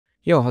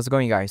Yo, how's it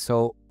going, guys?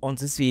 So on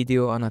this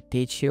video I'm gonna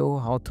teach you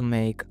how to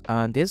make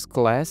this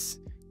glass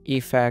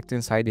effect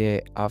inside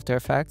the After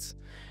Effects.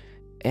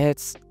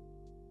 It's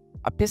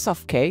a piece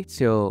of cake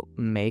to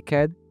make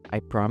it, I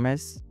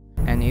promise.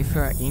 And if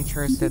you're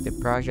interested, the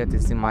project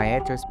is in my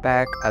editor's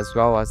pack as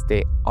well as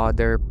the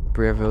other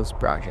previous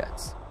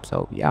projects.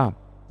 So yeah,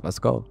 let's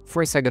go.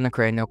 First I'm gonna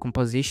create a new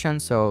composition,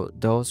 so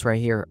those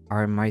right here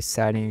are my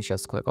settings.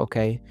 Just click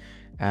OK,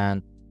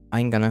 and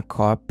I'm gonna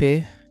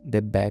copy the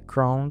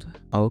background.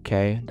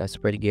 Okay, that's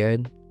pretty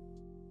good.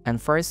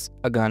 And first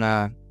I'm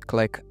gonna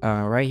click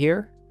right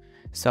here,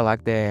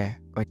 select the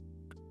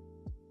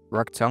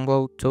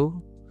rectangle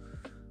tool,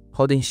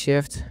 holding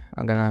shift.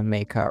 I'm gonna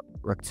make a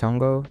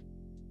rectangle,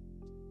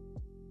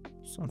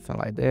 something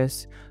like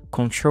this.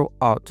 Control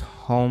Alt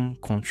Home,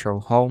 Control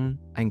Home.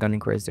 I'm gonna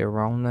increase the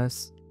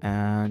roundness,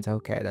 and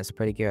okay, that's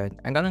pretty good.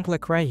 I'm gonna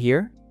click right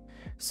here.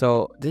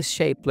 So this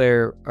shape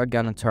layer are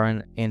gonna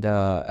turn in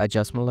the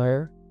adjustment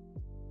layer.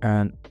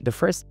 And the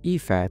first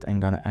effect I'm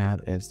gonna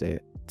add is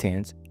the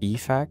tint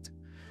effect.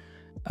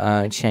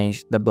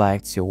 Change the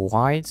black to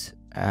white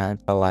and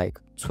put like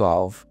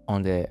 12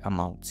 on the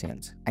amount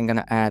tint. I'm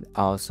gonna add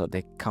also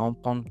the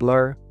compound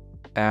blur,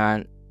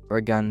 and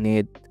we're gonna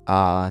need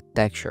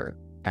texture,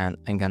 and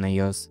I'm gonna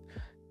use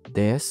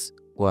this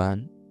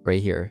one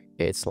right here.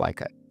 It's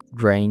like a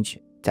range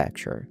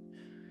texture.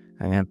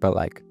 I'm gonna put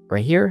like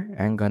right here.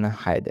 I'm gonna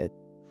hide it.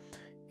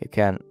 You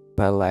can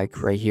put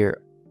like right here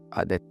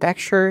the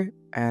texture,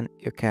 and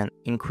you can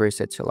increase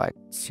it to like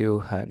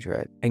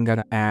 200. I'm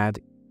gonna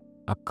add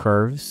a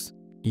curves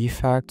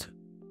effect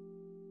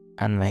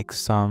and make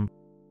some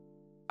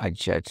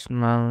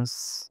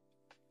adjustments.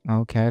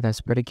 Okay,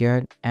 that's pretty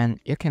good. And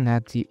you can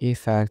add the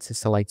effect to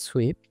select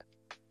sweep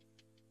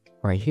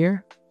right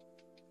here.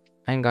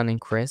 I'm gonna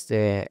increase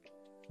the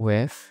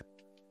width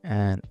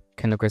and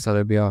can increase a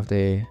little bit of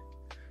the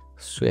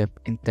sweep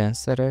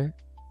intensity,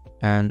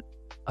 and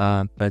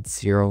put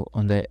 0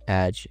 on the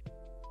edge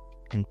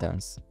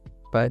intense.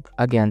 But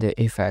again, the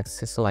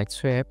effects is select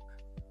sweep,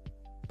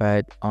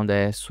 but on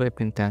the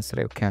sweep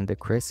intensity we can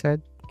decrease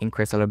it,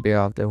 increase a little bit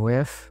of the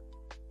width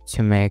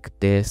to make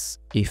this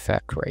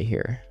effect right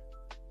here.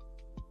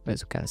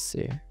 As you can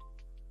see,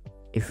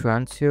 if you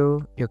want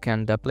to, you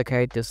can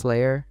duplicate this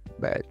layer,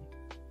 but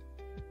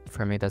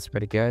for me that's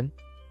pretty good.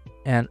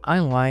 And I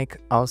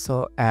like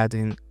also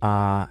adding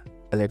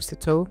ellipse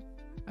tool.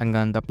 I'm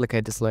gonna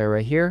duplicate this layer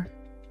right here,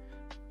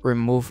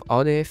 remove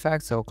all the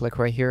effects, so click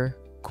right here,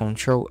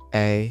 Control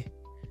A,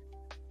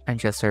 and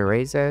just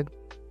erase it.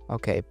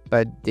 Okay,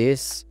 but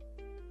this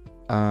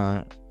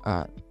right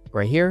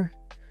here,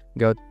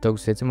 go to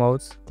city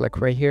modes, click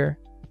right here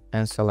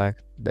and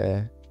select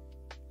the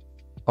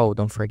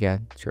don't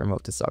forget to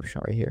remove this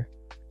option right here,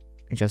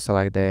 and just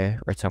select the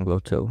rectangle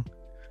tool.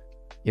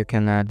 You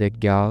can add the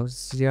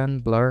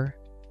Gaussian blur,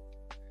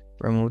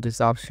 remove this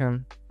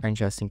option and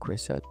just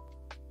increase it.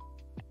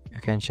 You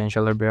can change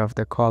a little bit of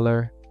the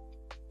color,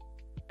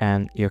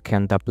 and you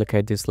can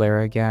duplicate this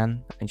layer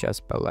again and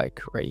just put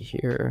like right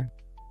here,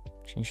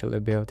 change a little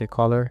bit of the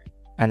color.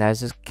 And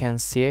as you can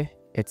see,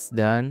 it's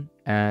done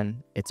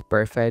and it's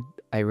perfect.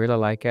 I really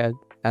like it.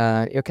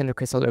 You can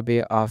decrease a little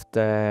bit of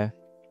the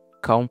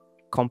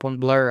compound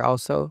blur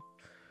also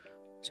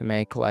to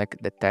make like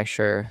the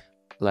texture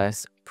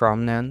less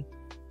prominent,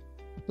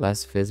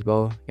 less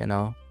visible, you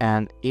know.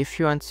 And if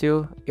you want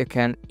to, you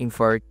can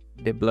invert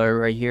the blur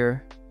right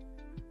here,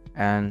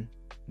 and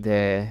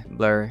the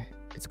blur,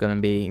 it's gonna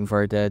be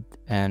inverted,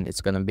 and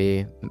it's gonna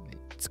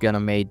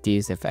make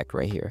this effect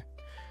right here.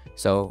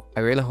 So I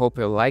really hope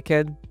you like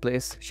it.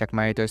 Please check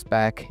my editor's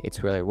pack,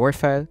 it's really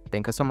worth it.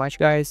 Thank you so much,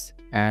 guys,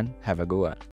 and have a good one.